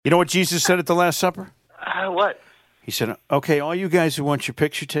You know what Jesus said at the Last Supper? What? He said, okay, all you guys who want your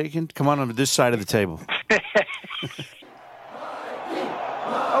picture taken, come on over this side of the table.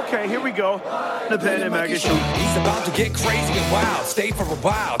 Okay, here we go. The Penn and Maggie Show. He's about to get crazy and wild. Stay for a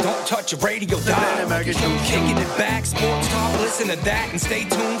while. Don't touch your radio dial. Penn and Maggie Show. Kicking it back, sports talk. Listen to that and stay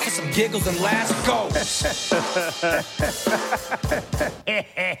tuned for some giggles and laughs. Go.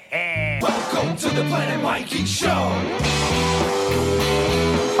 Welcome to the Planet Mikey Show.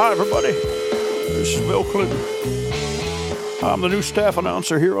 Hi, everybody. This is Bill Clinton. I'm the new staff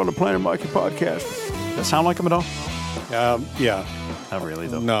announcer here on the Planet Mikey podcast. Does that sound like him at all? Yeah. Not really,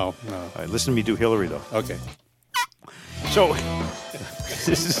 though. No. All right, listen to me do Hillary, though. Okay. So,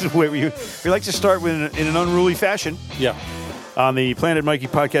 this is where we like to start with in an unruly fashion. Yeah. On the Planet Mikey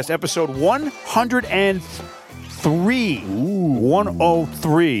podcast, episode 103.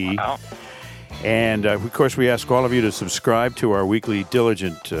 103. Wow. And, of course, we ask all of you to subscribe to our weekly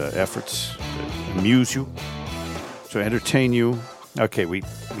diligent efforts to amuse you, to entertain you. Okay, we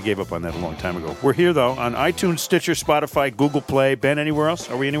gave up on that a long time ago. We're here, though, on iTunes, Stitcher, Spotify, Google Play. Ben, anywhere else?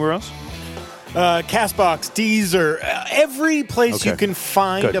 Are we anywhere else? Castbox, Deezer, every place you can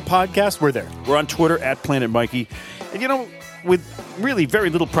find Good. a podcast, we're there. We're on Twitter, at Planet Mikey. And, you know, with really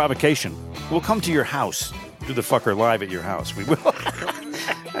very little provocation, we'll come to your house, do the fucker live at your house. We will.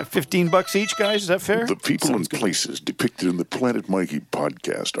 $15 each, guys? Is that fair? The people and places depicted in the Planet Mikey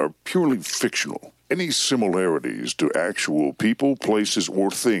podcast are purely fictional. Any similarities to actual people, places, or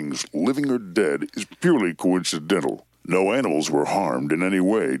things, living or dead, is purely coincidental. No animals were harmed in any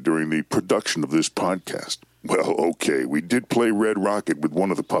way during the production of this podcast. Well, okay, we did play Red Rocket with one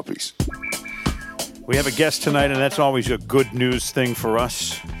of the puppies. We have a guest tonight, and that's always a good news thing for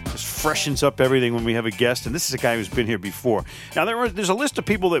us. Just freshens up everything when we have a guest, and this is a guy who's been here before. Now, there's a list of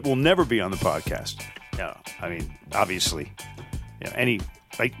people that will never be on the podcast. Yeah, I mean, obviously,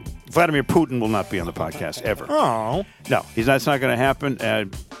 like Vladimir Putin will not be on the podcast ever. Oh. No, that's not going to happen.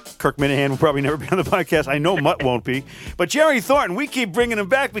 Kirk Minahan will probably never be on the podcast. I know Mutt won't be. But Jerry Thornton, we keep bringing him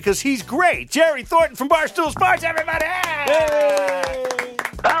back because he's great. Jerry Thornton from Barstool Sports, everybody! Hey!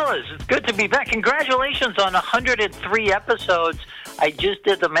 Fellas, it's good to be back. Congratulations on 103 episodes. I just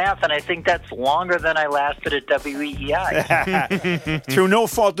did the math, and I think that's longer than I lasted at WEEI. Through no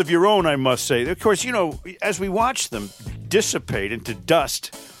fault of your own, I must say. Of course, you know, as we watch them dissipate into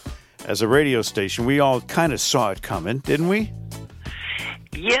dust as a radio station, we all kind of saw it coming, didn't we?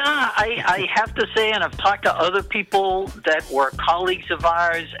 Yeah, I have to say, and I've talked to other people that were colleagues of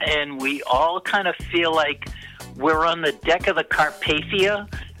ours, and we all kind of feel like we're on the deck of the Carpathia,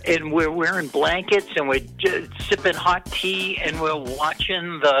 and we're wearing blankets, and we're sipping hot tea, and we're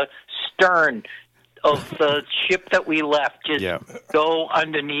watching the stern of the ship that we left just go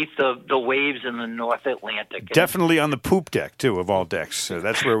underneath the waves in the North Atlantic. Definitely on the poop deck, too, of all decks. So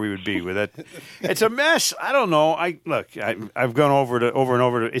that's where we would be with it. It's a mess. I don't know. I've gone over and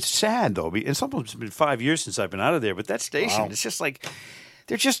over. It's sad, though. And sometimes it's been 5 years since I've been out of there. But that station, It's just like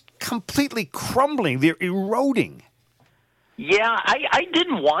they're just completely crumbling. They're eroding. Yeah, I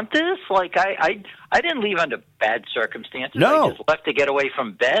didn't want this. Like, I didn't leave under bad circumstances. No. I just left to get away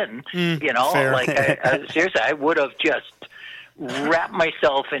from Ben. You know, fair. like, seriously, I would have just wrapped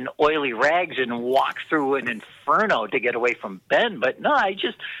myself in oily rags and walked through an inferno to get away from Ben. But no, I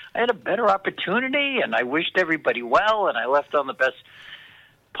had a better opportunity, and I wished everybody well, and I left on the best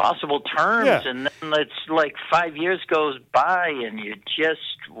possible terms. Yeah. And then it's like 5 years goes by, and you just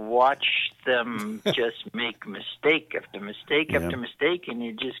watch them just make mistake after mistake after mistake, and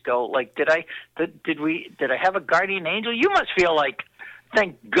you just go like, did I have a guardian angel? You must feel like,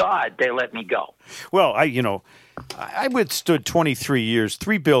 thank God they let me go. Well, I withstood 23 years,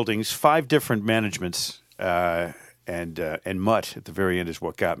 3 buildings, 5 different managements, and Mutt at the very end is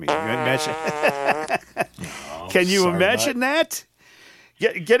what got me. Can you imagine that?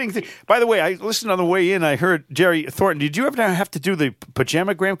 By the way, I listened on the way in. I heard Jerry Thornton. Did you ever have to do the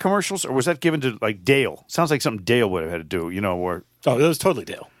Pajamagram commercials, or was that given to like Dale? Sounds like something Dale would have had to do. You know, or Oh, it was totally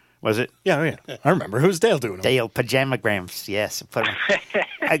Dale. was it Yeah. I remember. Who's Dale doing it? Dale Pajamagrams? Yes, of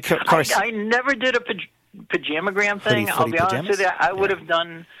course. I never did a pajamagram thing. Footy I'll be honest pajamas? with you. I would have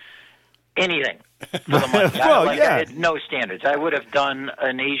done anything for the money. I had no standards. I would have done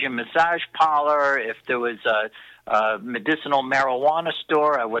an Asian massage parlor. If there was a medicinal marijuana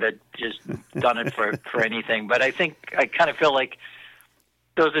store, I would have just done it for anything. But I kind of feel like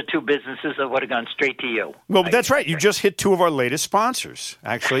those are 2 businesses that would have gone straight to you. Well, that's right. You just hit 2 of our latest sponsors,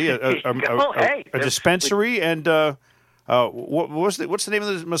 actually. A dispensary and what's the name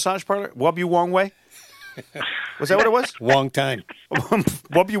of the massage parlor? Wub Yu Wong Wei? Was that what it was? Wong Time.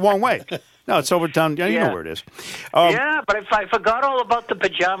 Wub Yu Wong Wei. No, it's over down. You Yeah. know where it is. Yeah, but I forgot all about the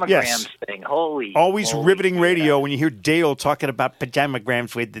pajamagrams Yes. thing. Holy. Riveting radio yeah. when you hear Dale talking about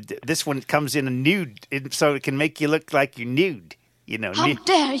pajamagrams. With this one comes in a nude, so it can make you look like you're nude. You know, How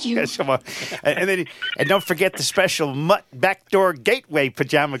dare you? Yes, come on. And don't forget the special mutt backdoor gateway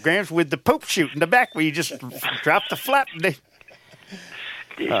pajamagrams with the poop chute in the back where you just drop the flap. Did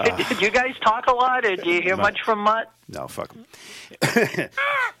you guys talk a lot? Did you hear much from Mutt? No, fuck him.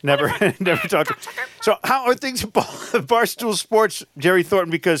 never talk. So, how are things at Barstool Sports, Jerry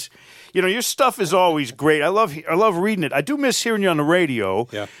Thornton? Because your stuff is always great. I love reading it. I do miss hearing you on the radio.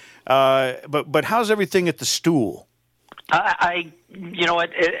 Yeah. But how's everything at the Stool? As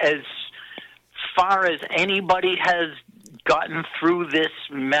far as anybody has gotten through this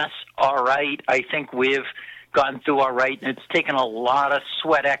mess, all right. I think we've gotten through all right, and it's taken a lot of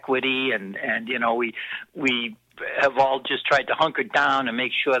sweat equity, and we have all just tried to hunker down and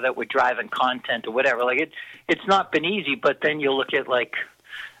make sure that we're driving content or whatever. Like it's not been easy, but then you look at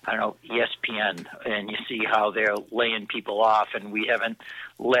ESPN, and you see how they're laying people off, and we haven't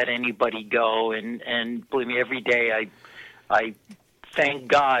let anybody go. And believe me, every day I thank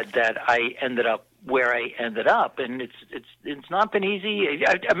God that I ended up where I ended up, and it's not been easy.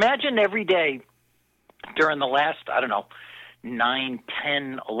 I imagine every day during the last 9,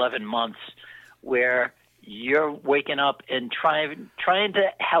 10, 11 months where you're waking up and trying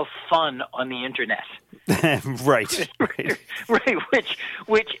to have fun on the internet. Right. Right,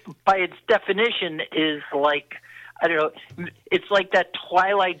 which by its definition is like, I don't know, it's like that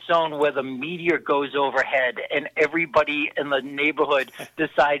Twilight Zone where the meteor goes overhead and everybody in the neighborhood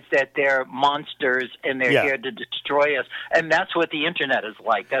decides that they're monsters and they're here to destroy us. And that's what the internet is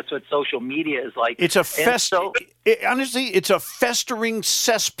like. That's what social media is like. It's a honestly, it's a festering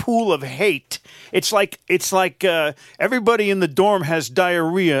cesspool of hate. It's like everybody in the dorm has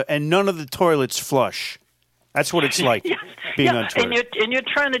diarrhea and none of the toilets flush. That's what it's like being on Twitter. And you're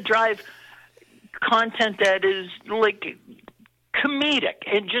trying to drive content that is like comedic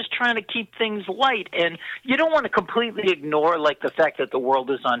and just trying to keep things light, and you don't want to completely ignore like the fact that the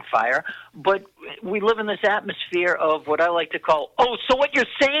world is on fire, but we live in this atmosphere of what I like to call, so what you're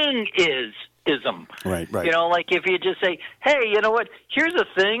saying is ism. Right. Like if you just say, hey, you know what, here's a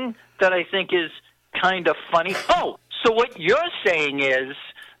thing that I think is kind of funny. So what you're saying is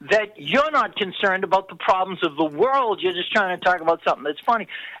that you're not concerned about the problems of the world, you're just trying to talk about something that's funny.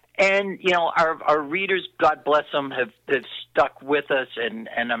 And, our readers, God bless them, have stuck with us, and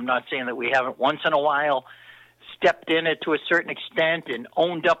I'm not saying that we haven't once in a while stepped in it to a certain extent and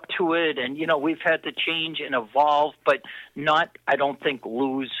owned up to it, and, we've had to change and evolve, but not, I don't think,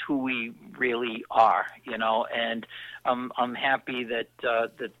 lose who we really are, and I'm happy that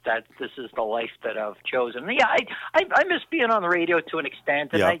this is the life that I've chosen. Yeah, I miss being on the radio to an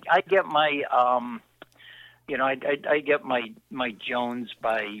extent, and I get my... I get my Jones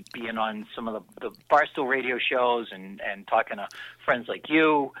by being on some of the Barstool radio shows and talking to friends like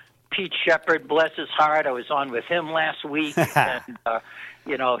you. Pete Shepard, bless his heart, I was on with him last week, and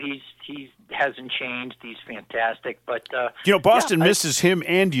he hasn't changed. He's fantastic, but Boston misses him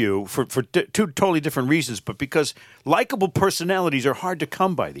and you for two totally different reasons, but because likable personalities are hard to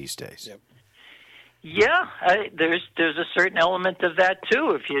come by these days. Yep. Yeah, there's a certain element of that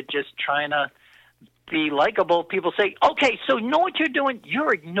too. If you're just trying to be likable, people say, okay, so know what you're doing?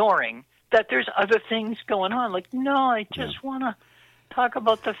 You're ignoring that there's other things going on. Like, no, I just want to talk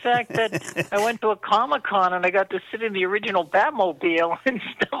about the fact that I went to a Comic-Con and I got to sit in the original Batmobile and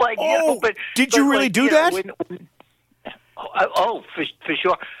stuff like but did you really do that? For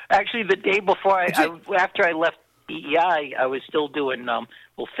sure. Actually, the day before, after I left EEI, I was still doing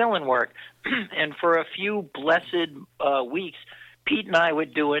fill-in work, and for a few blessed weeks, Pete and I were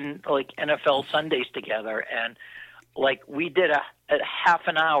doing like NFL Sundays together, and like we did a half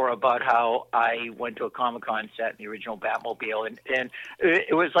an hour about how I went to a Comic-Con set in the original Batmobile, and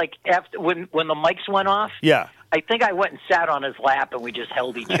it was like after when the mics went off. Yeah. I think I went and sat on his lap, and we just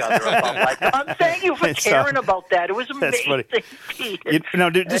held each other up. I'm thank you for caring about that. It was amazing. That's funny.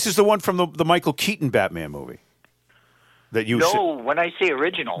 Pete. This is the one from the Michael Keaton Batman movie. That you when I say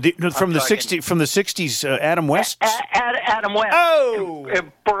original, from the 60s, Adam West. Adam West. Oh,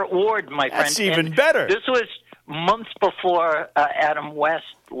 Burt Ward, my friend. That's even better. This was months before Adam West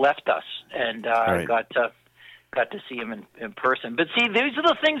left us, and got to see him in person. But see, these are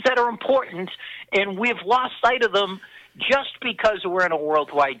the things that are important, and we've lost sight of them just because we're in a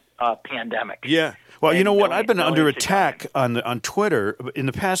worldwide pandemic. Yeah. Well, you know what? I've been under attack on Twitter in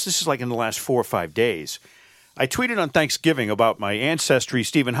the past. This is like in the last 4 or 5 days. I tweeted on Thanksgiving about my ancestry.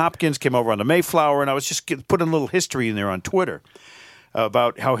 Stephen Hopkins came over on the Mayflower, and I was just putting a little history in there on Twitter.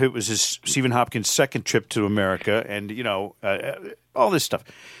 about how it was Stephen Hopkins' second trip to America, and all this stuff.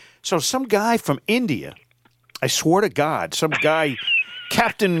 So some guy from India, I swear to God, some guy,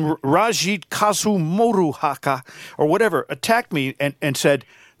 Captain Rajit Kasumoru Haka or whatever, attacked me and said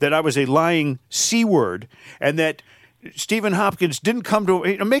that I was a lying C-word and that Stephen Hopkins didn't come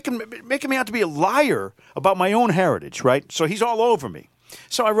to making me out to be a liar about my own heritage, right? So he's all over me.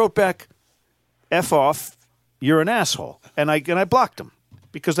 So I wrote back, F off, you're an asshole. And I blocked him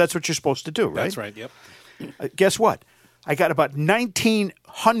because that's what you're supposed to do, right? That's right, yep. Guess what? I got about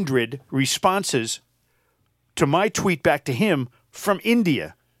 1,900 responses to my tweet back to him from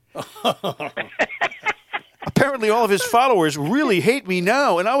India. Apparently all of his followers really hate me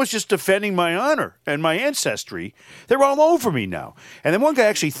now, and I was just defending my honor and my ancestry. They're all over me now. And then one guy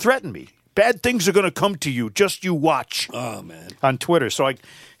actually threatened me. Bad things are going to come to you. Just you watch. Oh, man. On Twitter. So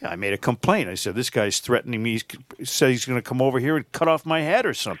I made a complaint. I said, this guy's threatening me. He said he's going to come over here and cut off my head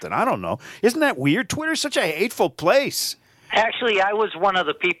or something. I don't know. Isn't that weird? Twitter's such a hateful place. Actually, I was one of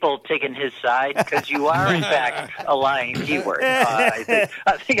the people taking his side because you are, in fact, a lying keyword. I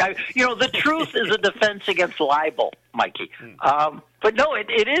think the truth is a defense against libel, Mikey. But no,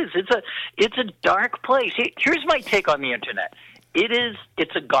 it is. It's a dark place. Here's my take on the internet.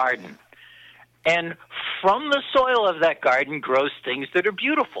 It's a garden. And from the soil of that garden grows things that are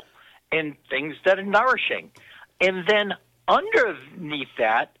beautiful and things that are nourishing. And then underneath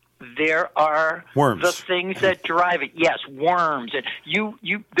that, there are worms. The things that drive it. Yes, worms. And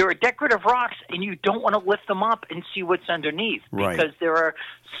there are decorative rocks, and you don't want to lift them up and see what's underneath because there are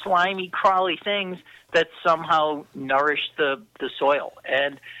slimy, crawly things that somehow nourish the soil.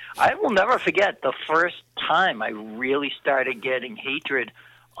 And I will never forget the first time I really started getting hatred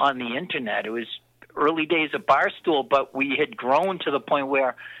on the internet. It was early days of Barstool, but we had grown to the point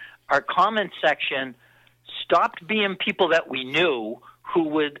where our comment section stopped being people that we knew who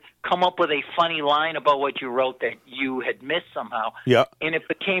would come up with a funny line about what you wrote that you had missed somehow. Yeah. And it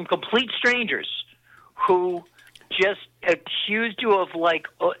became complete strangers who just accused you of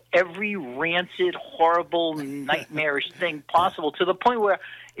every rancid, horrible, nightmarish thing possible, to the point where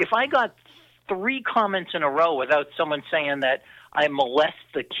if I got 3 comments in a row without someone saying that I molest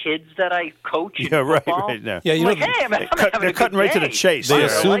the kids that I coach. Yeah, right. No. Yeah, hey, they're cutting right to the chase. They're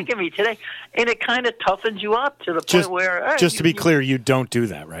liking me today, and it kind of toughens you up to the point where. Just to be clear, you don't do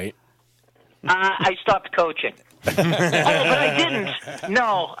that, right? I stopped coaching. But I didn't.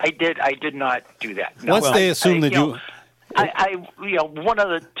 No, I did. I did not do that. No, Once they assume that you. One of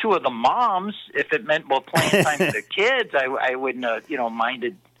the 2 of the moms, if it meant playing time with the kids, I wouldn't have,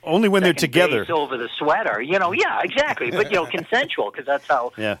 minded. Only when they're together. Over the sweater, yeah, exactly. But consensual, because that's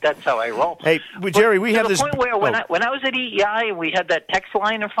how I roll. Hey, Jerry, we have this. To the point where when I was at EEI and we had that text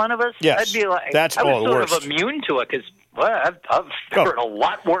line in front of us, yes, I'd be like, that's I was sort worst. of immune to it because I've heard a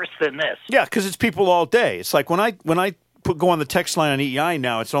lot worse than this. Yeah, because it's people all day. It's like when I go on the text line on EEI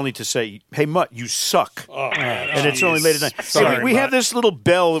now, it's only to say, "Hey, Mutt, you suck," and it's only late at night. Sorry, we have this little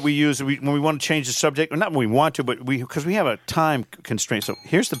bell that we use when we want to change the subject, or not when we want to, but because we have a time constraint. So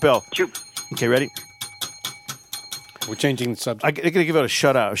here's the bell. Shoot. Okay, ready? We're changing the subject. I got to give out a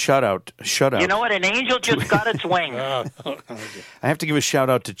shout out. You know what? An angel just got its wings. I have to give a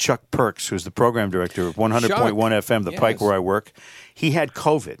shout out to Chuck Perks, who's the program director of 100.1 FM, the Pike where I work. He had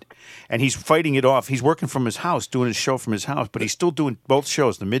COVID, and he's fighting it off. He's working from his house, doing his show from his house, but he's still doing both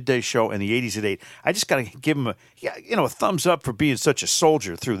shows, the midday show and the 80s at 8. I just got to give him a thumbs up for being such a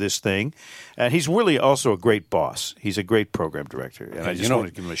soldier through this thing. And he's really also a great boss. He's a great program director, and I just wanted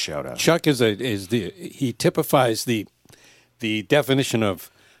to give him a shout out. Chuck he typifies the definition of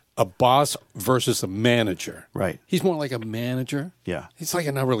a boss versus a manager. Right. He's more like a manager. Yeah. He's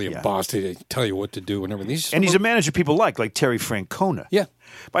like not really a boss to tell you what to do and everything. He's a manager people like Terry Francona. Yeah.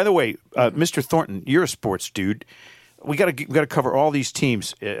 By the way, Mr. Thornton, you're a sports dude. We got to cover all these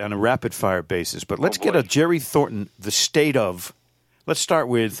teams on a rapid fire basis, but let's get a Jerry Thornton, the state of. Let's start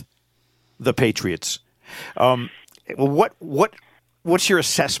with the Patriots. What's your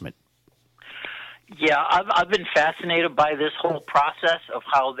assessment? Yeah, I've been fascinated by this whole process of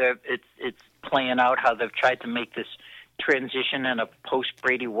how it's playing out, how they've tried to make this transition in a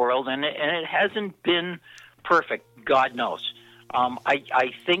post-Brady world, and it hasn't been perfect, God knows.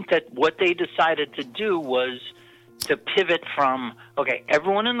 I think that what they decided to do was to pivot from, okay,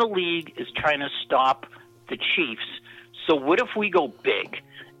 everyone in the league is trying to stop the Chiefs, so what if we go big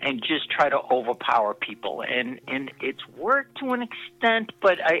and just try to overpower people? And it's worked to an extent,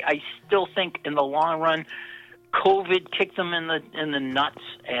 but I still think in the long run, COVID kicked them in the nuts,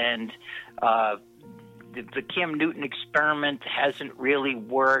 and the Cam Newton experiment hasn't really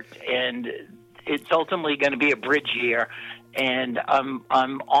worked, and it's ultimately going to be a bridge year. and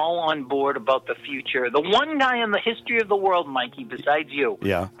I'm all on board about the future. The one guy in the history of the world, Mikey, besides you,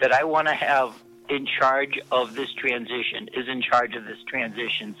 that I want to have in charge of this transition is in charge of this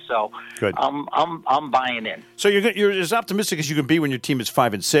transition. So good. I'm buying in. So you're as optimistic as you can be when your team is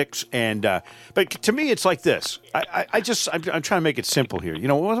 5-6, and but to me it's like this. I'm trying to make it simple here. You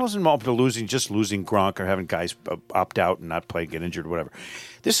know, it wasn't all to losing Gronk or having guys opt out and not play, get injured, or whatever.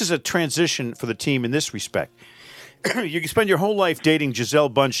 This is a transition for the team in this respect. You can spend your whole life dating Gisele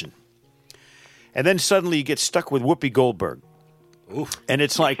Bündchen, and then suddenly you get stuck with Whoopi Goldberg. Oof. And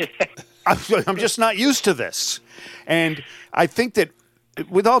it's like, I'm just not used to this. And I think that,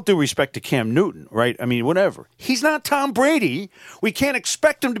 with all due respect to Cam Newton, right? I mean, whatever. He's not Tom Brady. We can't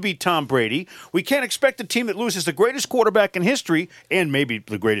expect him to be Tom Brady. We can't expect a team that loses the greatest quarterback in history, and maybe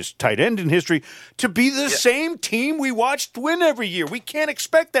the greatest tight end in history, to be the same team we watched win every year. We can't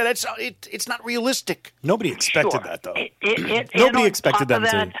expect that. It's not realistic. Nobody expected that, though. Nobody expected them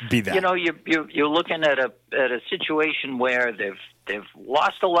to be that. You know, you're looking at a situation where they've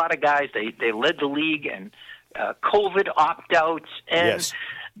lost a lot of guys. They led the league and COVID opt-outs, and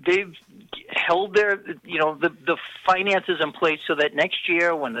they've held their, the finances in place so that next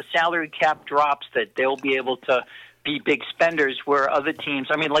year when the salary cap drops, that they'll be able to be big spenders, where other teams,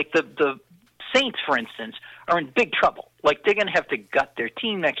 I mean, like the Saints, for instance, are in big trouble. Like, they're going to have to gut their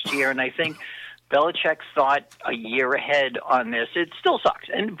team next year, and I think Belichick thought a year ahead on this. It still sucks.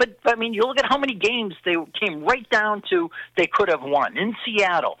 But I mean, you look at how many games they came right down to they could have won. In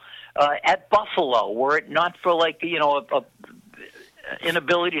Seattle, at Buffalo, were it not for a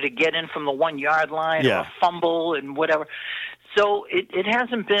inability to get in from the 1 yard line or a fumble and whatever. So it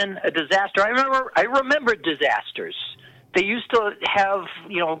hasn't been a disaster. I remember disasters. They used to have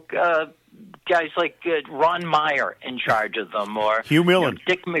guys like Ron Meyer in charge of them, or Hugh Millen,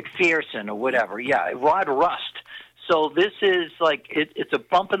 Dick McPherson, or whatever. Yeah, Rod Rust. So this is like it's a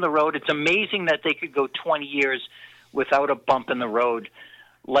bump in the road. It's amazing that they could go 20 years without a bump in the road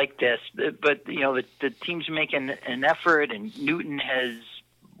like this. But the team's making an effort, and Newton has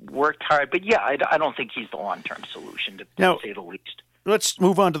worked hard. But yeah, I don't think he's the long-term solution, to say the least. Let's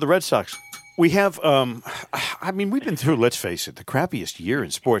move on to the Red Sox. We have, we've been through, let's face it, the crappiest year in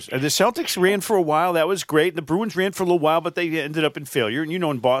sports. The Celtics ran for a while. That was great. The Bruins ran for a little while, but they ended up in failure. And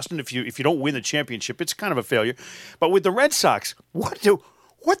in Boston, if you don't win the championship, it's kind of a failure. But with the Red Sox, what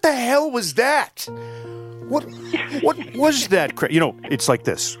the hell was that? What was that? It's like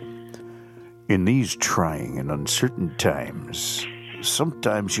this. In these trying and uncertain times,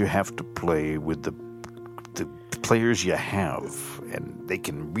 sometimes you have to play with the players you have, and they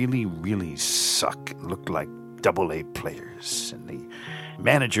can really, really suck and look like AA players. And the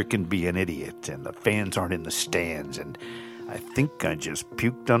manager can be an idiot, and the fans aren't in the stands. And I think I just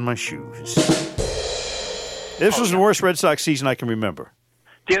puked on my shoes. This was the worst Red Sox season I can remember.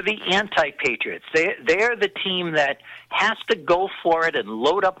 They're the anti-Patriots. They're the team that has to go for it and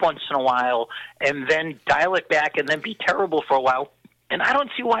load up once in a while and then dial it back and then be terrible for a while. And I don't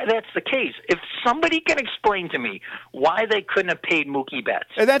see why that's the case. If somebody can explain to me why they couldn't have paid Mookie Betts.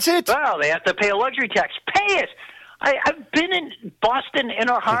 And that's it. Well, they have to pay a luxury tax. Pay it. I've been in Boston,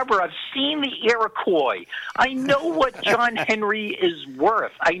 Inner Harbor. I've seen the Iroquois. I know what John Henry is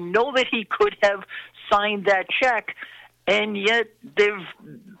worth. I know that he could have signed that check, and yet they've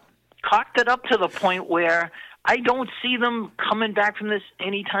cocked it up to the point where I don't see them coming back from this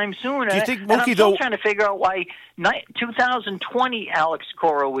anytime soon. Do you think and I'm Mookie, still trying to figure out why 2020 Alex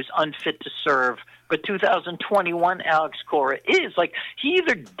Cora was unfit to serve, but 2021 Alex Cora is. Like, he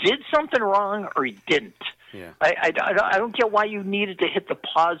either did something wrong or he didn't. Yeah. I don't get why you needed to hit the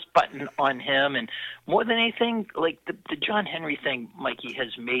pause button on him. And more than anything, like the John Henry thing, Mikey,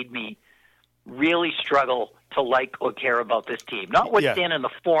 has made me really struggle to like or care about this team. Notwithstanding the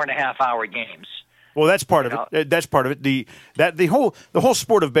 4.5-hour games. Well, that's part of it. That's part of it. The whole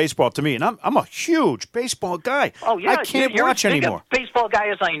sport of baseball to me, and I'm a huge baseball guy. Oh yeah, I can't you're watch as big anymore. A baseball guy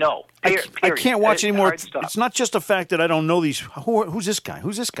as I know. I can't watch anymore. Hard stuff. It's not just the fact that I don't know these. Who's this guy?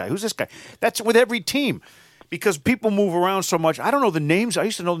 Who's this guy? Who's this guy? That's with every team, because people move around so much. I don't know the names. I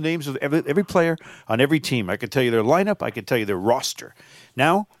used to know the names of every player on every team. I could tell you their lineup. I could tell you their roster.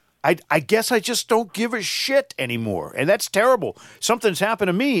 Now, I guess I just don't give a shit anymore, and that's terrible. Something's happened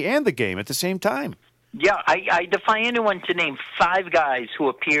to me and the game at the same time. Yeah, I defy anyone to name 5 guys who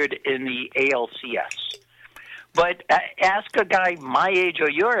appeared in the ALCS. But ask a guy my age or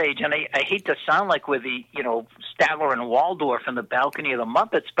your age, and I hate to sound like with the, Statler and Waldorf in the balcony of the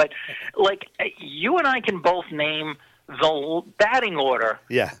Muppets, but like you and I can both name the batting order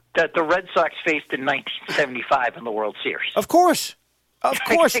that the Red Sox faced in 1975 in the World Series. Of course. Of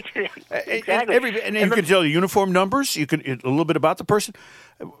course. Exactly. And you can tell the uniform numbers. You can a little bit about the person.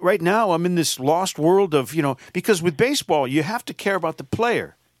 Right now, I'm in this lost world of, because with baseball, you have to care about the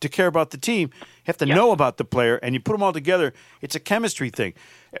player to care about the team. You have to know about the player, and you put them all together. It's a chemistry thing.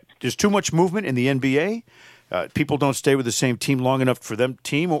 There's too much movement in the NBA. People don't stay with the same team long enough for them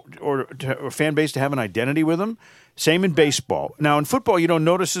team or fan base to have an identity with them. Same in baseball. Now, in football, you don't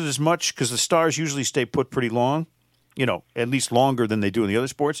notice it as much because the stars usually stay put pretty long, at least longer than they do in the other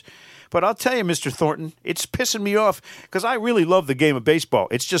sports. But I'll tell you, Mr. Thornton, it's pissing me off because I really love the game of baseball.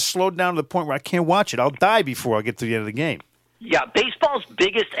 It's just slowed down to the point where I can't watch it. I'll die before I get to the end of the game. Yeah, baseball's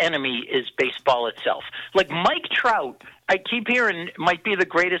biggest enemy is baseball itself. Like Mike Trout, I keep hearing might be the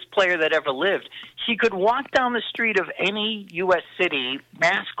greatest player that ever lived. He could walk down the street of any U.S. city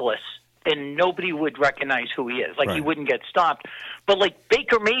maskless, and nobody would recognize who he is. Like, he wouldn't get stopped. But like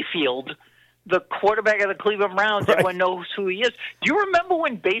Baker Mayfield, the quarterback of the Cleveland Browns, everyone knows who he is. Do you remember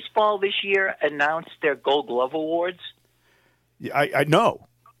when baseball this year announced their Gold Glove Awards? I know.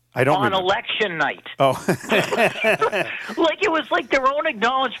 I don't remember. Election night. Oh. Like it was like their own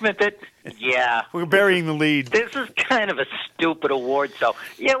acknowledgement that, we're burying the lead. This is kind of a stupid award. So,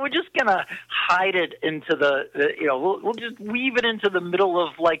 we're just going to hide it into we'll just weave it into the middle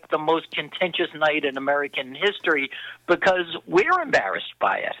of like the most contentious night in American history because we're embarrassed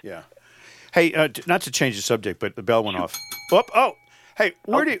by it. Yeah. Hey, not to change the subject, but the bell went off. Hey,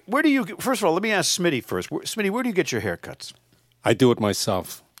 where do you, first of all, let me ask Smitty first. Smitty, where do you get your haircuts? I do it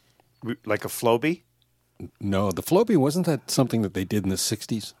myself. Like a Flowbee? No, the Flowbee, wasn't that something that they did in the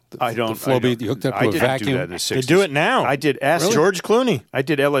 60s? I don't. The Flowbee, you hooked up to a vacuum. Do that in the 60s. They do it now. I did acid. George Clooney. I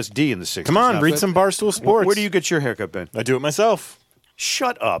did LSD in the 60s. Come on, read some Barstool Sports. Where do you get your haircut, Ben? I do it myself.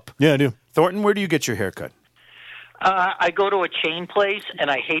 Shut up. Yeah, I do. Thornton, where do you get your haircut? I go to a chain place,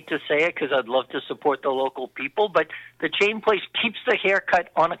 and I hate to say it because I'd love to support the local people, but the chain place keeps the haircut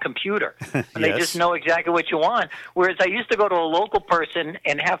on a computer, and they just know exactly what you want. Whereas I used to go to a local person,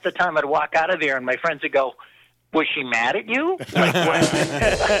 and half the time I'd walk out of there, and my friends would go, "Was she mad at you?" Like,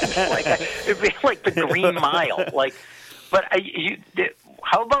 it'd be like the Green Mile. Like, but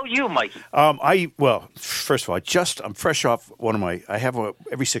how about you, Mikey? First of all, I'm fresh off one of my. I have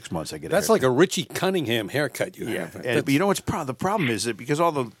every 6 months I get. That's like a Richie Cunningham haircut you have. But you know what's the problem is that because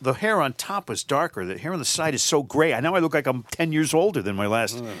all the hair on top was darker, the hair on the side is so gray. I look like I'm 10 years older than my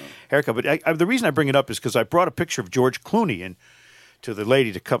last haircut. But the reason I bring it up is because I brought a picture of George Clooney in to the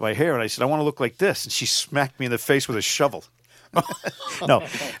lady to cut my hair, and I said I want to look like this, and she smacked me in the face with a shovel. No,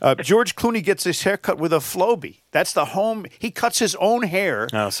 George Clooney gets his hair cut with a Flowbee. That's the home. He cuts his own hair.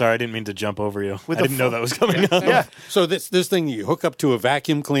 Oh, sorry, I didn't mean to jump over you. I didn't know that was coming up. Yeah. So this thing, you hook up to a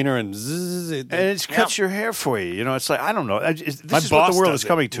vacuum cleaner and zzz, and it cuts your hair for you. It's like, I don't know. This My is boss what the world does is it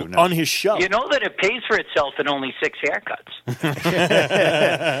coming to now. on his show. You know that it pays for itself in only 6 haircuts.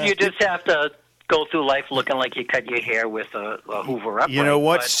 You just have to go through life looking like you cut your hair with a Hoover upright. You know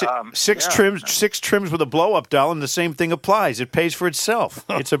what? But, six trims with a blow-up doll, and the same thing applies. It pays for itself.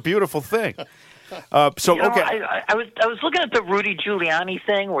 It's a beautiful thing. I was looking at the Rudy Giuliani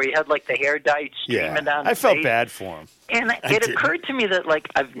thing where he had like the hair dye streaming down. I felt bad for him, and it occurred to me that like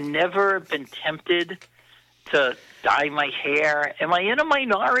I've never been tempted to dye my hair. Am I in a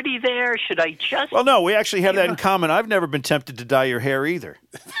minority there? Should I just? Well, no, we actually have that in common. I've never been tempted to dye your hair either.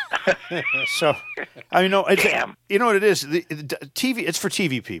 So, Damn. You know what it is? The TV. It's for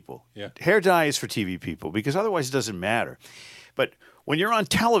TV people. Yeah. Hair dye is for TV people because otherwise it doesn't matter. But when you're on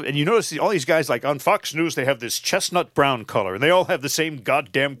television, and you notice all these guys, like on Fox News, they have this chestnut brown color, and they all have the same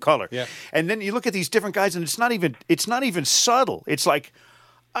goddamn color. Yeah. And then you look at these different guys, and it's not even subtle. It's like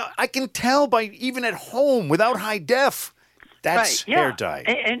I can tell by even at home without high def. That's hair dye.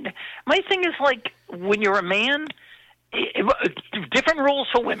 And my thing is like when you're a man. Different rules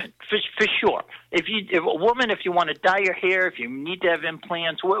for women, for sure. If a woman, if you want to dye your hair, if you need to have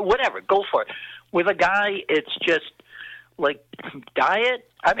implants, whatever, go for it. With a guy, it's just like dye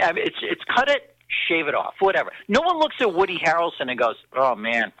it. I mean, it's cut it, shave it off, whatever. No one looks at Woody Harrelson and goes, "Oh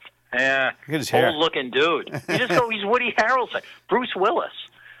man, look at his hair. old looking dude." You just go, "He's Woody Harrelson." Bruce Willis,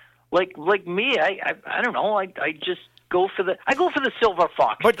 like me. I don't know. I just go for the silver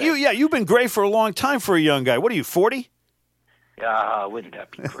fox. But thing. you've been gray for a long time for a young guy. What are you, 40? Wouldn't that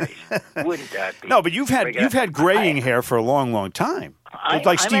be great? Wouldn't that be? No, but you've had graying hair for a long, long time.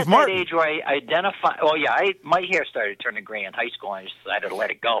 Like Steve Martin. I'm at that age where I identify. Oh yeah, my hair started turning gray in high school, and I just decided to let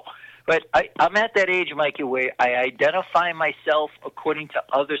it go. But I'm at that age, Mikey, where I identify myself according to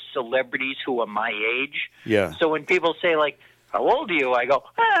other celebrities who are my age. Yeah. So when people say like, "How old are you?" I go,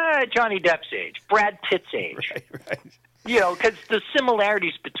 Johnny Depp's age, Brad Pitt's age. Right. Because the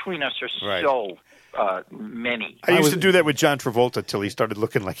similarities between us are so many. I used to do that with John Travolta till he started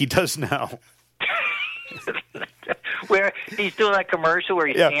looking like he does now. Where he's doing that commercial where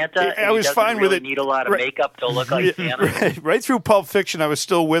he's Santa. I was fine with it. Need a lot of makeup to look like Santa. Right through Pulp Fiction, I was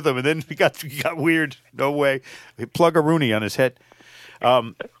still with him, and then he got weird. No way. He plug a Rooney on his head.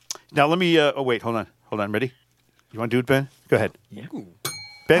 Now let me. Wait, hold on. Ready? You want to do it, Ben? Go ahead. Yeah.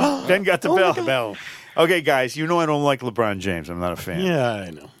 Ben got the bell. Okay, guys, you know I don't like LeBron James. I'm not a fan. Yeah,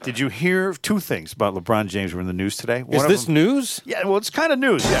 I know. Did you hear two things about LeBron James were in the news today? Is this news? Yeah, well, it's kind of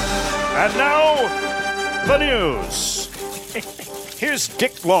news, yeah. And now, the news. Here's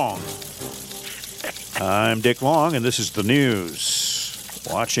Dick Long. I'm Dick Long, and this is the news.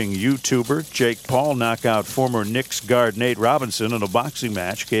 Watching YouTuber Jake Paul knock out former Knicks guard Nate Robinson in a boxing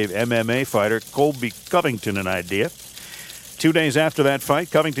match gave MMA fighter Colby Covington an idea. 2 days after that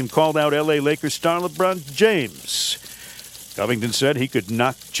fight, Covington called out L.A. Lakers star LeBron James. Covington said he could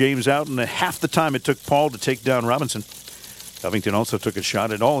knock James out in half the time it took Paul to take down Robinson. Covington also took a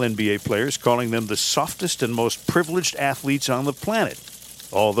shot at all NBA players, calling them the softest and most privileged athletes on the planet,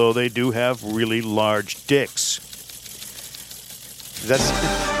 although they do have really large dicks.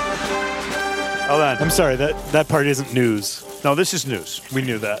 Hold on. I'm sorry, that part isn't news. No, this is news. We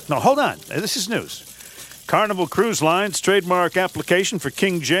knew that. No, hold on. This is news. Carnival Cruise Line's trademark application for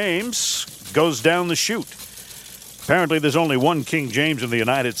King James goes down the chute. Apparently, there's only one King James in the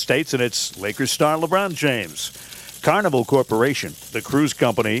United States, and it's Lakers star LeBron James. Carnival Corporation, the cruise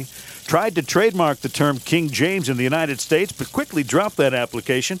company, tried to trademark the term King James in the United States, but quickly dropped that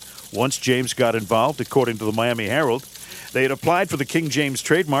application once James got involved, according to the Miami Herald. They had applied for the King James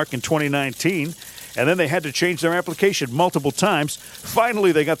trademark in 2019, and then they had to change their application multiple times.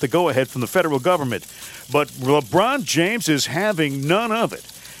 Finally, they got the go-ahead from the federal government. But LeBron James is having none of it.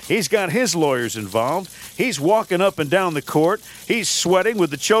 He's got his lawyers involved. He's walking up and down the court. He's sweating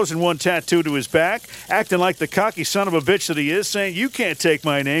with the Chosen One tattoo to his back, acting like the cocky son of a bitch that he is, saying, "You can't take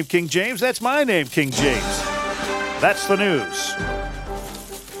my name, King James. That's my name, King James." That's the news.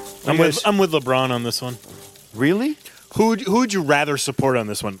 I'm with LeBron on this one. Really? Who would you rather support on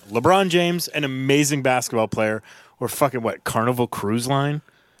this one? LeBron James, an amazing basketball player, or fucking what, Carnival Cruise Line?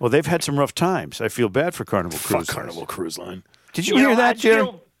 Well, they've had some rough times. I feel bad for Carnival Cruise Line. Carnival Cruise Line. Did you hear that, I'd Jim?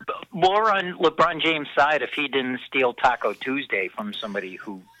 feel more on LeBron James' side if he didn't steal Taco Tuesday from somebody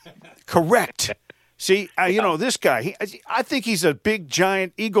who... Correct. See, this guy, I think he's a big,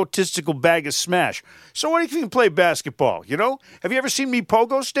 giant, egotistical bag of smash. So what if he can play basketball, Have you ever seen me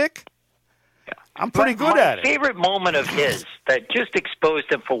pogo stick? I'm pretty good at it. My favorite moment of his that just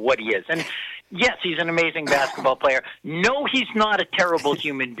exposed him for what he is. And yes, he's an amazing basketball player. No, he's not a terrible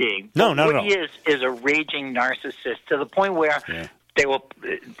human being. No. What he is a raging narcissist to the point where they were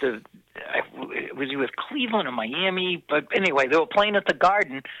was he with Cleveland or Miami? But anyway, they were playing at the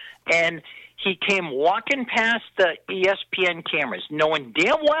Garden, and he came walking past the ESPN cameras, knowing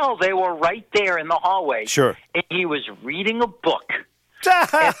damn well they were right there in the hallway. Sure. And he was reading a book.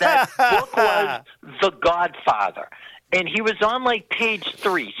 And that book was The Godfather. And he was on, page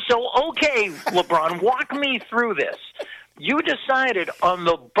 3. So, okay, LeBron, walk me through this. You decided on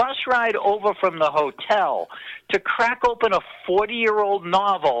the bus ride over from the hotel to crack open a 40-year-old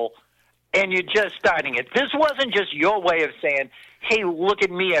novel, and you're just starting it. This wasn't just your way of saying, hey, look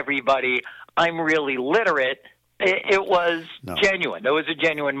at me, everybody. I'm really literate. It was genuine. It was a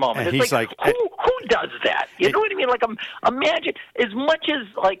genuine moment. And it's he's who does that? You know what I mean? Imagine, as much as,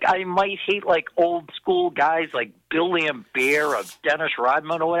 I might hate, old school guys like Bill Lambert or Dennis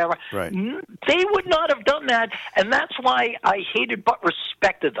Rodman or whatever. Right. They would not have done that, and that's why I hated but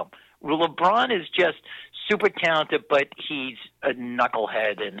respected them. LeBron is just super talented, but he's a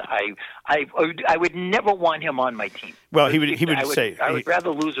knucklehead, and I would never want him on my team. Well, he would say, I would rather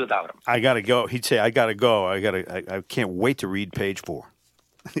lose without him. I gotta go. He'd say, I gotta go. I can't wait to read page 4.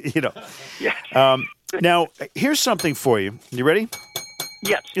 Yeah. Now, here's something for you. You ready?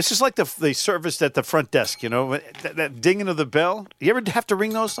 Yes. This is like the service at the front desk, that dinging of the bell. You ever have to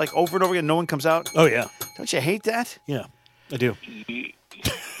ring those over and over again? No one comes out? Oh, yeah. Don't you hate that? Yeah, I do.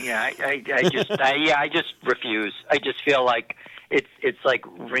 Yeah, I just refuse. I just feel like it's like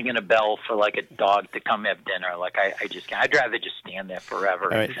ringing a bell for a dog to come have dinner. I just can't. I'd rather just stand there forever.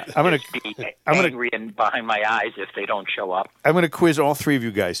 All right. I'm gonna be angry and behind my eyes if they don't show up. I'm gonna quiz all three of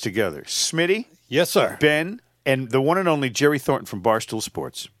you guys together. Smitty, yes, sir. Ben, and the one and only Jerry Thornton from Barstool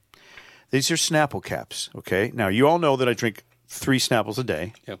Sports. These are Snapple caps. Okay. Now you all know that I drink 3 Snapples a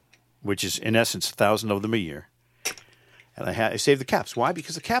day, which is in essence 1,000 of them a year. And I save the caps. Why?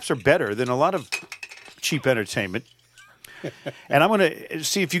 Because the caps are better than a lot of cheap entertainment. And I'm going to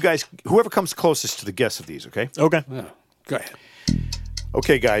see if you guys, whoever comes closest to the guess of these, okay? Okay. Yeah. Go ahead.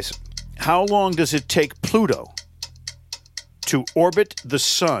 Okay, guys. How long does it take Pluto to orbit the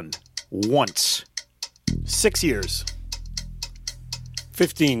sun once? 6 years.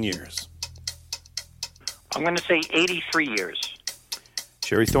 15 years. I'm going to say 83 years.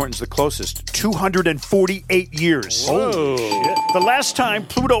 Jerry Thornton's the closest. 248 years. Whoa. The last time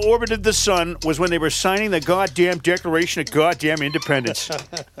Pluto orbited the sun was when they were signing the goddamn Declaration of Goddamn Independence.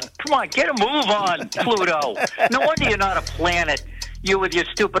 Come on, get a move on, Pluto. No wonder you're not a planet. You with your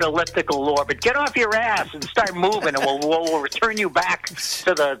stupid elliptical orbit. Get off your ass and start moving, and we'll return you back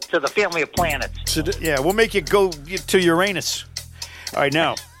to the family of planets. Yeah, we'll make you go to Uranus. All right,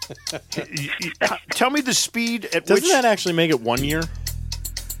 now, tell me the speed at Doesn't which that actually make it 1 year?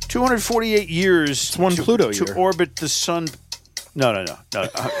 248 years It's one Pluto to year. orbit the sun. No.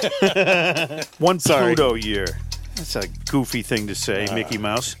 One Sorry. Pluto year. That's a goofy thing to say, Mickey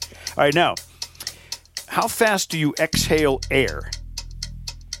Mouse. All right, now, how fast do you exhale air?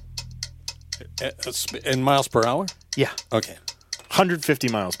 In miles per hour? Yeah, Okay. 150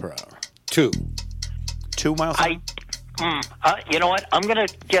 miles per hour. 2. 2 miles an hour? You know what? I'm going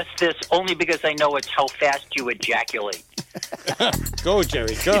to guess this only because I know it's how fast you ejaculate. Go,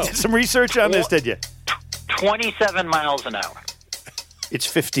 Jerry, go. Did some research on this, did you? 27 miles an hour. It's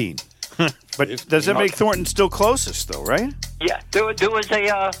 15. But does that make Thornton still closest, though, right? Yeah, there was a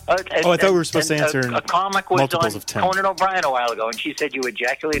I thought we were supposed to answer a comic was multiples on of 10. Conan O'Brien a while ago, and she said you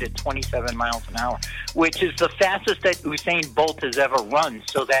ejaculate at 27 miles an hour, which is the fastest that Usain Bolt has ever run.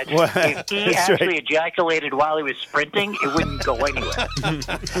 So that Well, if he that's actually right. ejaculated while he was sprinting, it wouldn't go anywhere.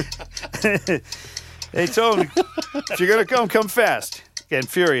 Hey, Tony, if you're going to come fast and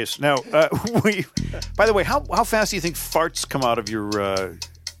furious. Now, by the way, how fast do you think farts come out of your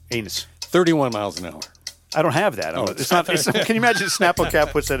anus? 31 miles an hour. I don't have that. It's not. Can you imagine Snapple Cap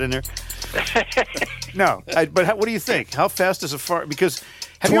puts that in there? No. But what do you think? How fast does a fart? Because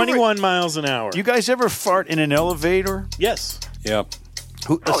have 21 miles an hour. You guys ever fart in an elevator? Yes. Yeah.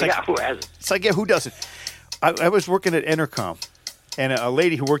 Who hasn't? It's like, yeah, who doesn't? I was working at Entercom, and a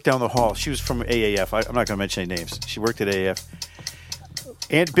lady who worked down the hall, she was from AAF. I'm not going to mention any names. She worked at AAF.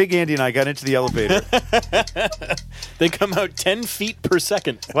 And Big Andy and I got into the elevator. They come out 10 feet per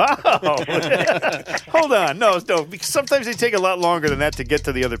second. Wow. Hold on. No, because sometimes they take a lot longer than that to get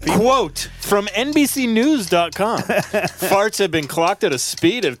to the other people. Quote from NBCNews.com. Farts have been clocked at a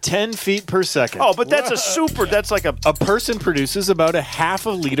speed of 10 feet per second. Oh, but that's like a... A person produces about a half a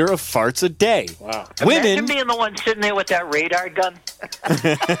liter of farts a day. Wow. Imagine Women... being the one sitting there with that radar gun.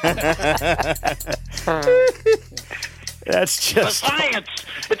 That's It's just... a science.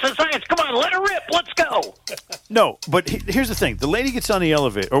 It's a science. Come on, let her rip. Let's go. No, but here's the thing. The lady gets on the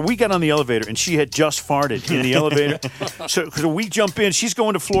elevator, or we got on the elevator, and she had just farted in the elevator. So we jump in. She's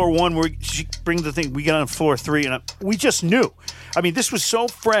going to floor 1, where she brings the thing. We get on floor 3, and we just knew. I mean, this was so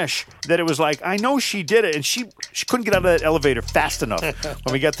fresh that it was like, I know she did it, and she couldn't get out of that elevator fast enough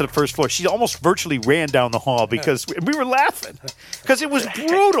when we got to the first floor. She almost virtually ran down the hall because we were laughing because it was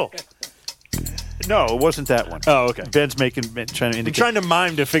brutal. No, it wasn't that one. Oh, okay. Ben's trying to indicate. I'm trying to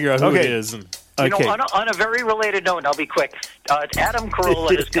mime to figure out who Okay. it is. And You know, Okay. on a very related note, and I'll be quick, Adam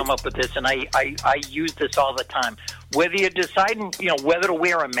Carolla has come up with this, and I use this all the time. Whether you're deciding, whether to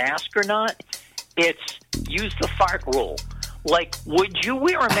wear a mask or not, it's use the fart rule. Like, would you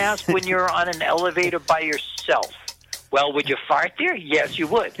wear a mask when you're on an elevator by yourself? Well, would you fart there? Yes, you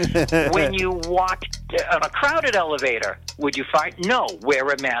would. When you walk on a crowded elevator, would you fart? No, wear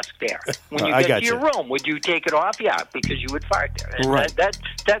a mask there. When you I get got to your room, would you take it off? Yeah, because you would fart there. And Right.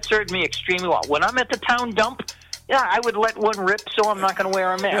 that served me extremely well. When I'm at the town dump, yeah, I would let one rip, so I'm not going to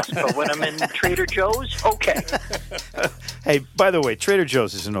wear a mask. But when I'm in Trader Joe's, okay. Hey, by the way, Trader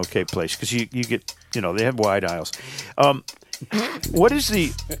Joe's is an okay place because you get, they have wide aisles. What is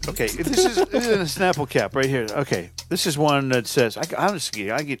the... Okay, this is a Snapple Cap right here. Okay, this is one that says,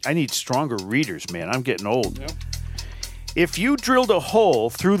 I need stronger readers, man. I'm getting old. Yep. If you drilled a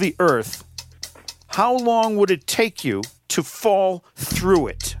hole through the earth, how long would it take you to fall through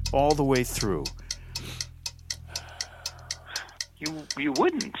it, all the way through? You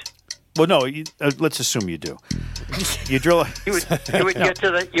wouldn't. Well, no, let's assume you do. You drill a... You would get to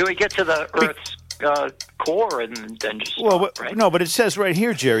the Earth's core and then just stop, right? No, but it says right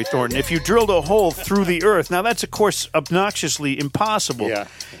here, Jerry Thornton, if you drilled a hole through the earth. Now, that's, of course, obnoxiously impossible. Yeah.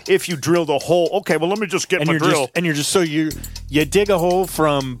 If you drilled a hole, okay, well, let me just get my drill. You dig a hole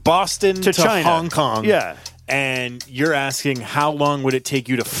from Boston to China. Hong Kong. Yeah. And you're asking how long would it take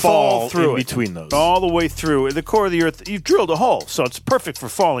you to fall through in it. between those? All the way through. At the core of the earth, you've drilled a hole, so it's perfect for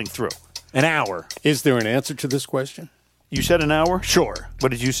falling through. An hour. Is there an answer to this question? You said an hour? Sure.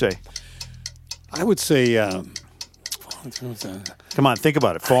 What did you say? I would say Come on, think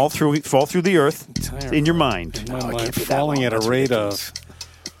about it. Fall through the earth in your mind. In my mind, falling at a rate of.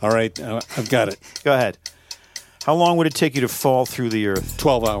 All right, I've got it. Go ahead. How long would it take you to fall through the earth?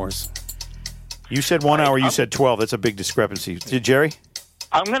 12 hours. You said 1 hour. You said 12. That's a big discrepancy. Jerry?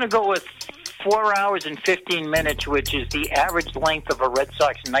 I'm going to go with 4 hours and 15 minutes, which is the average length of a Red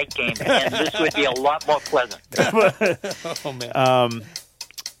Sox night game, and this would be a lot more pleasant. Oh, man.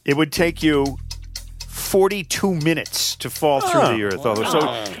 It would take you 42 minutes to fall through the earth.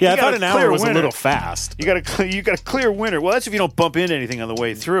 I thought an hour was a little fast. You got a clear winner. Well, that's if you don't bump into anything on the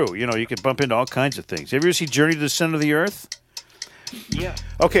way through. You know, you could bump into all kinds of things. Have you ever seen Journey to the Center of the Earth? Yeah.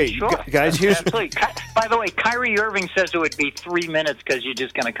 Okay, Sure. guys, here's... Absolutely. By the way, Kyrie Irving says it would be 3 minutes because you're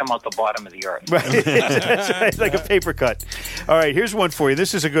just going to come out the bottom of the earth. Right. It's like a paper cut. All right, here's one for you.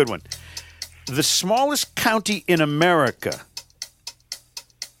 This is a good one. The smallest county in America.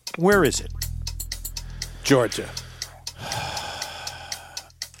 Where is it? Georgia.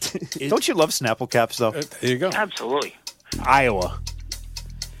 Don't you love Snapple caps, though? There you go. Absolutely. Iowa.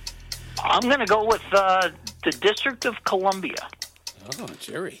 I'm going to go with the District of Columbia. Oh,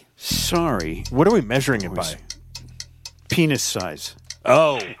 Jerry. Sorry. What are we measuring it by? Penis size.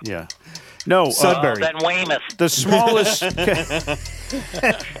 Oh. Yeah. No. Sudbury. Then Weymouth. The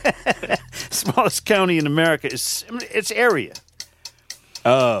smallest county in America is its area.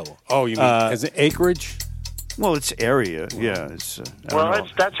 Oh. Oh, you mean is it acreage? Well, it's area. Yeah. It's,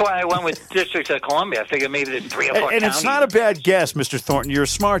 That's why I went with District of Columbia. I figured maybe there's 3 or 4 and counties. it's not a bad guess, Mr. Thornton. You're a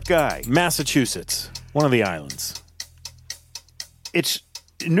smart guy. Massachusetts. One of the islands. It's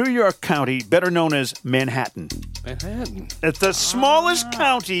New York County, better known as Manhattan. Manhattan. It's the smallest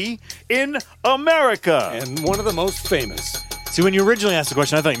county in America. And one of the most famous. See, when you originally asked the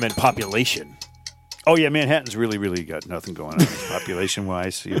question, I thought you meant population. Oh yeah, Manhattan's really got nothing going on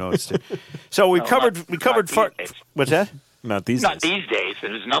population-wise. You know, so we covered. What's that? Not these Not days. these days.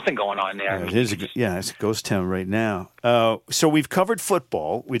 There's nothing going on there. It's a ghost town right now. So we've covered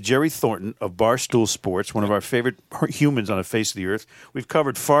football with Jerry Thornton of Barstool Sports, one of our favorite humans on the face of the earth. We've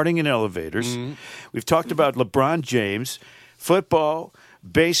covered farting in elevators. Mm-hmm. We've talked about LeBron James, football,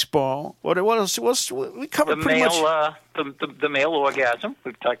 baseball. What else? We covered pretty much. The male orgasm.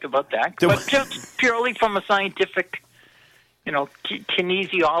 We've talked about that, but just purely from a scientific,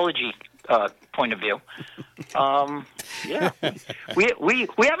 kinesiology point of view. Yeah, we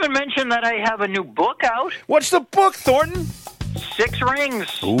haven't mentioned that I have a new book out. What's the book, Thornton? 6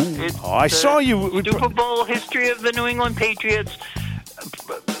 Rings. Ooh. I saw you. Super Bowl history of the New England Patriots.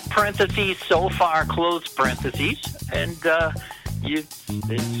 Parentheses so far, close parentheses, and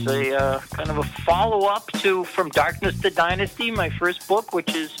it's a kind of a follow-up to From Darkness to Dynasty, my first book,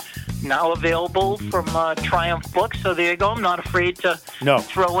 which is now available from Triumph Books. So there you go. I'm not afraid to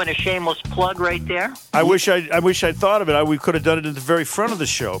throw in a shameless plug right there. I wish I'd thought of it. We could have done it at the very front of the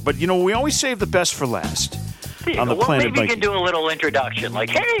show. But, we always save the best for last. On the Planet maybe Mikey. you can do a little introduction.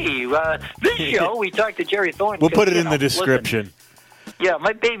 Like, hey, this show, we talked to Jerry Thornton. We'll put it in the description. Listen, yeah,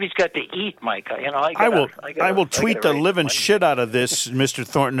 my baby's got to eat, Mike. I will tweet the living shit out of this, Mr.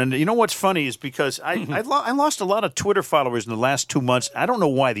 Thornton. And you know what's funny is because I lost a lot of Twitter followers in the last 2 months. I don't know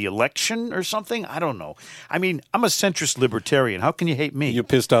why, the election or something. I don't know. I mean, I'm a centrist libertarian. How can you hate me? You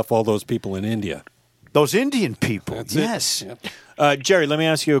pissed off all those people in India. Those Indian people. That's yes. Yep. Jerry, let me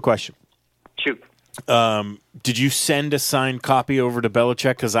ask you a question. Shoot. Did you send a signed copy over to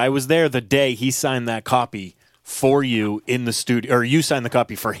Belichick? Because I was there the day he signed that copy for you in the studio, or you signed the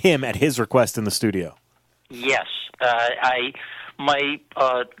copy for him at his request in the studio. Yes, my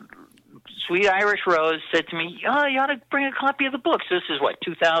sweet Irish Rose said to me, "Oh, you ought to bring a copy of the book." So this is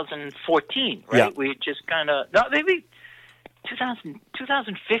 2014, right? Yeah. We just maybe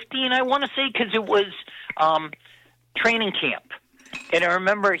 2015. I want to say because it was training camp, and I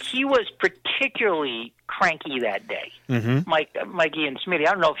remember he was particularly cranky that day. Mm-hmm. Mikey and Smitty.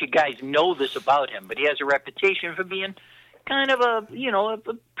 I don't know if you guys know this about him, but he has a reputation for being kind of a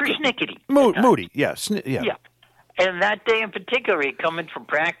persnickety. Moody, yes. Yeah. And that day in particular, he'd come in from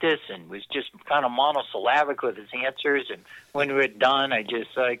practice and was just kind of monosyllabic with his answers. And when we were done, I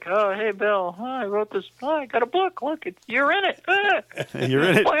just "Oh, hey, Bill, I wrote this. I got a book. Look, you're in it. You're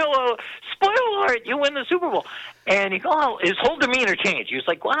in it. Spoiler alert, you win the Super Bowl." And his whole demeanor changed. He was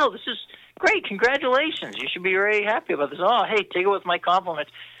like, "Wow, this is great. Congratulations. You should be very happy about this. Oh, hey, take it with my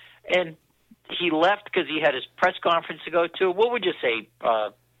compliments." And he left because he had his press conference to go to. What would you say,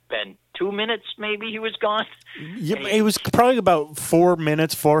 Ben? 2 minutes maybe he was gone? Yeah, it was probably about 4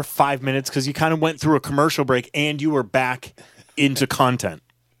 or 5 minutes because you kind of went through a commercial break and you were back into content.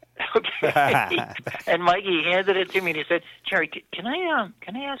 Okay. And Mikey handed it to me, and he said, "Jerry, can I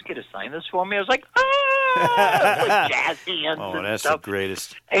ask you to sign this for me?" I was like, like jazz hands Oh, and that's stuff. the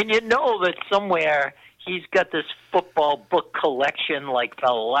greatest. And you know that somewhere he's got this football book collection like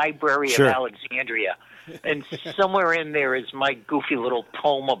the Library Sure. of Alexandria. And somewhere in there is my goofy little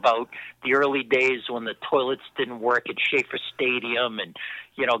tome about the early days when the toilets didn't work at Schaefer Stadium, and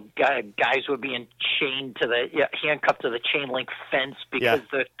guys were being handcuffed to the chain link fence because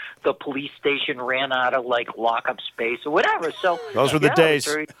the police station ran out of like lockup space or whatever. So Those were the days.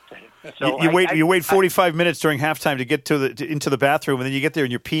 So You wait 45 minutes during halftime to get into the bathroom, and then you get there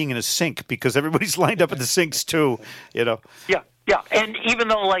and you're peeing in a sink because everybody's lined up at the sinks too. Yeah, and even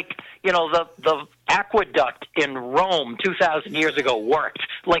though the aqueduct in Rome 2,000 years ago worked,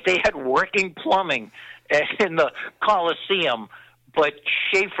 like they had working plumbing in the Colosseum, but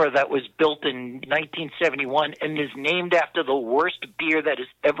Schaefer, that was built in 1971 and is named after the worst beer that has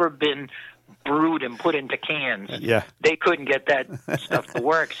ever been brewed and put into cans. Yeah. They couldn't get that stuff to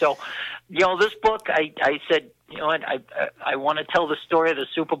work. So, this book, I said, I want to tell the story of the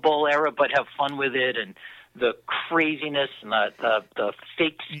Super Bowl era, but have fun with it, and the craziness and the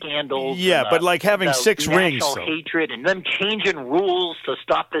fake scandals. Yeah, but like having the 6 rings. national hatred and them changing rules to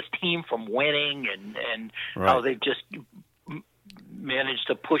stop this team from winning, and how Right. they've just managed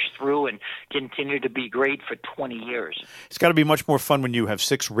to push through and continue to be great for 20 years. It's got to be much more fun when you have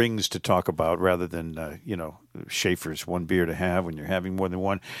 6 rings to talk about rather than, Schaefer's one beer to have when you're having more than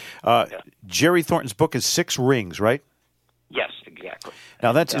one. Jerry Thornton's book is 6 Rings, right? Yes, exactly.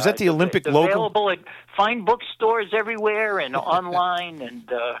 Now, is that the Olympic it's logo? available at fine bookstores everywhere and online and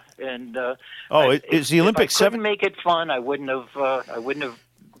is the Olympic if I couldn't make it fun, I wouldn't have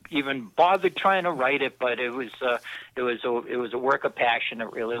even bothered trying to write it, but it was a work of passion.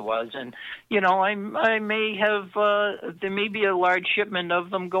 It really was, and I may have there may be a large shipment of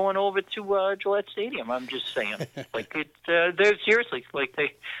them going over to Gillette Stadium. I'm just saying, they're seriously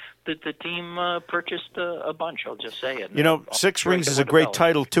the team purchased a bunch. I'll just say it. 6 Rings is a great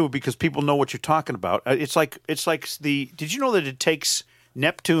title too because people know what you're talking about. It's like Did you know that it takes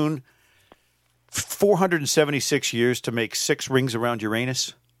Neptune 476 years to make 6 rings around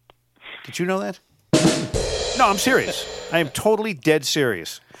Uranus? Did you know that? No, I'm serious. I am totally dead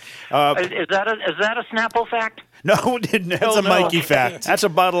serious. Is that a Snapple fact? No, it didn't. It's a Mikey fact. That's a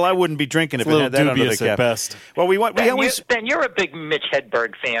bottle I wouldn't be drinking if a it little had that under the dubious cap. at best. Well, we Ben, always. Ben, you're a big Mitch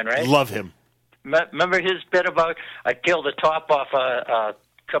Hedberg fan, right? Love him. Remember his bit about I peeled the top off a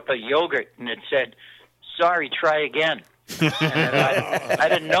cup of yogurt and it said, "Sorry, try again." And I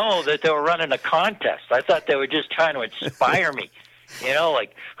didn't know that they were running a contest. I thought they were just trying to inspire me.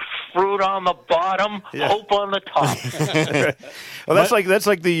 Like fruit on the bottom, hope on the top. Well, that's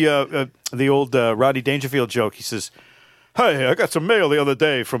like the old Rodney Dangerfield joke. He says, "Hey, I got some mail the other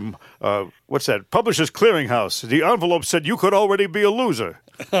day from what's that? Publishers Clearinghouse. The envelope said you could already be a loser."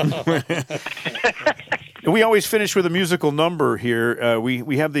 We always finish with a musical number here.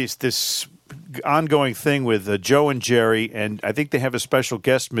 We have this ongoing thing with Joe and Jerry, and I think they have a special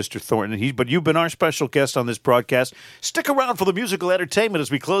guest, Mr. Thornton. But you've been our special guest on this broadcast. Stick around for the musical entertainment as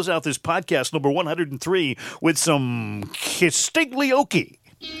we close out this podcast number 103 with some Castiglioki.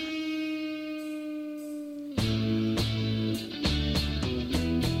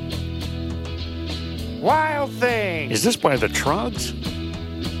 Wild Thing. Is this by the Trogs?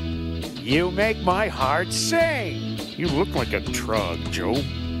 You make my heart sing. You look like a Trog, Joe.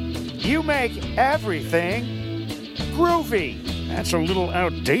 You make everything groovy. That's a little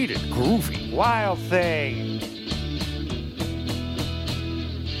outdated, groovy. Wild Thing.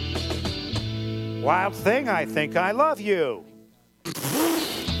 Wild Thing, I think I love you.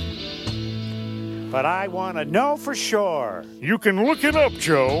 But I want to know for sure. You can look it up,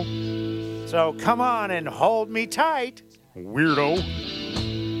 Joe. So come on and hold me tight. Weirdo.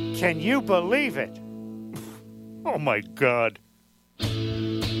 Can you believe it? Oh, my God.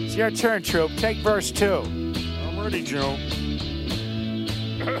 It's your turn, Troop. Take verse 2. I'm ready, Joe.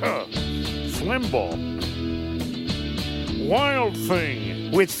 Flimball. Wild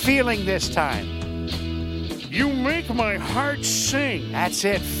Thing. With feeling this time. You make my heart sing. That's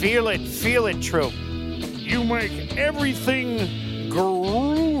it. Feel it, Troop. You make everything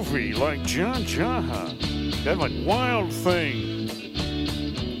groovy like John Jaha. Good one. Wild Thing.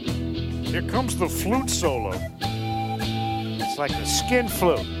 Here comes the flute solo. It's like the skin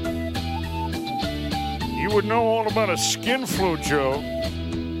flute. You would know all about a skin flute, Joe.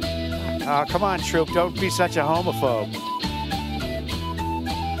 Oh, come on, Troop. Don't be such a homophobe.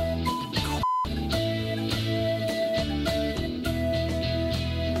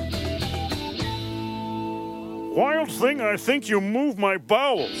 Wild Thing, I think you move my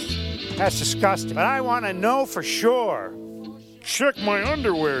bowels. That's disgusting. But I want to know for sure. Check my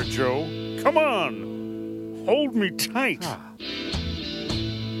underwear, Joe. Come on. Hold me tight.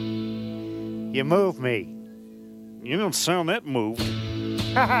 You move me. You don't sound that moved.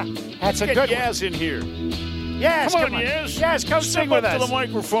 That's a Get good Yaz in here. one. Yes, Come on, Yaz. Yes, come Step sing with up us. to the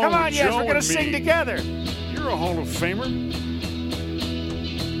microphone Come on, with Yaz, Joe we're going and to sing me. together. You're a Hall of Famer.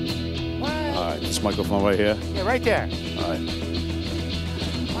 What? All right, this microphone right here. Yeah, right there. All right.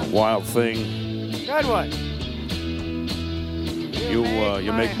 Wild thing. Good one.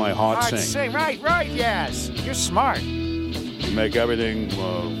 You make my heart sing. Right, yes. You're smart. You make everything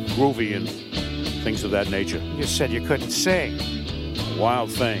groovy and things of that nature. You said you couldn't sing.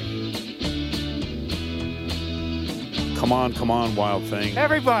 Wild thing. Come on, wild thing.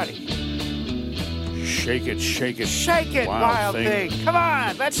 Everybody, Shake it, shake it. shake it, wild thing. Come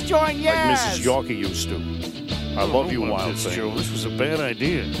on, let's join Like Yaz. Mrs. Yorkie used to. I love you, wild thing. Joe, this was a bad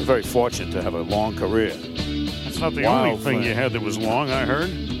idea. You're very fortunate to have a long career. That's not the Wild only thing thing. you had that was long, I heard.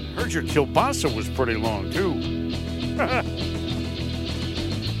 Heard your kielbasa was pretty long, too.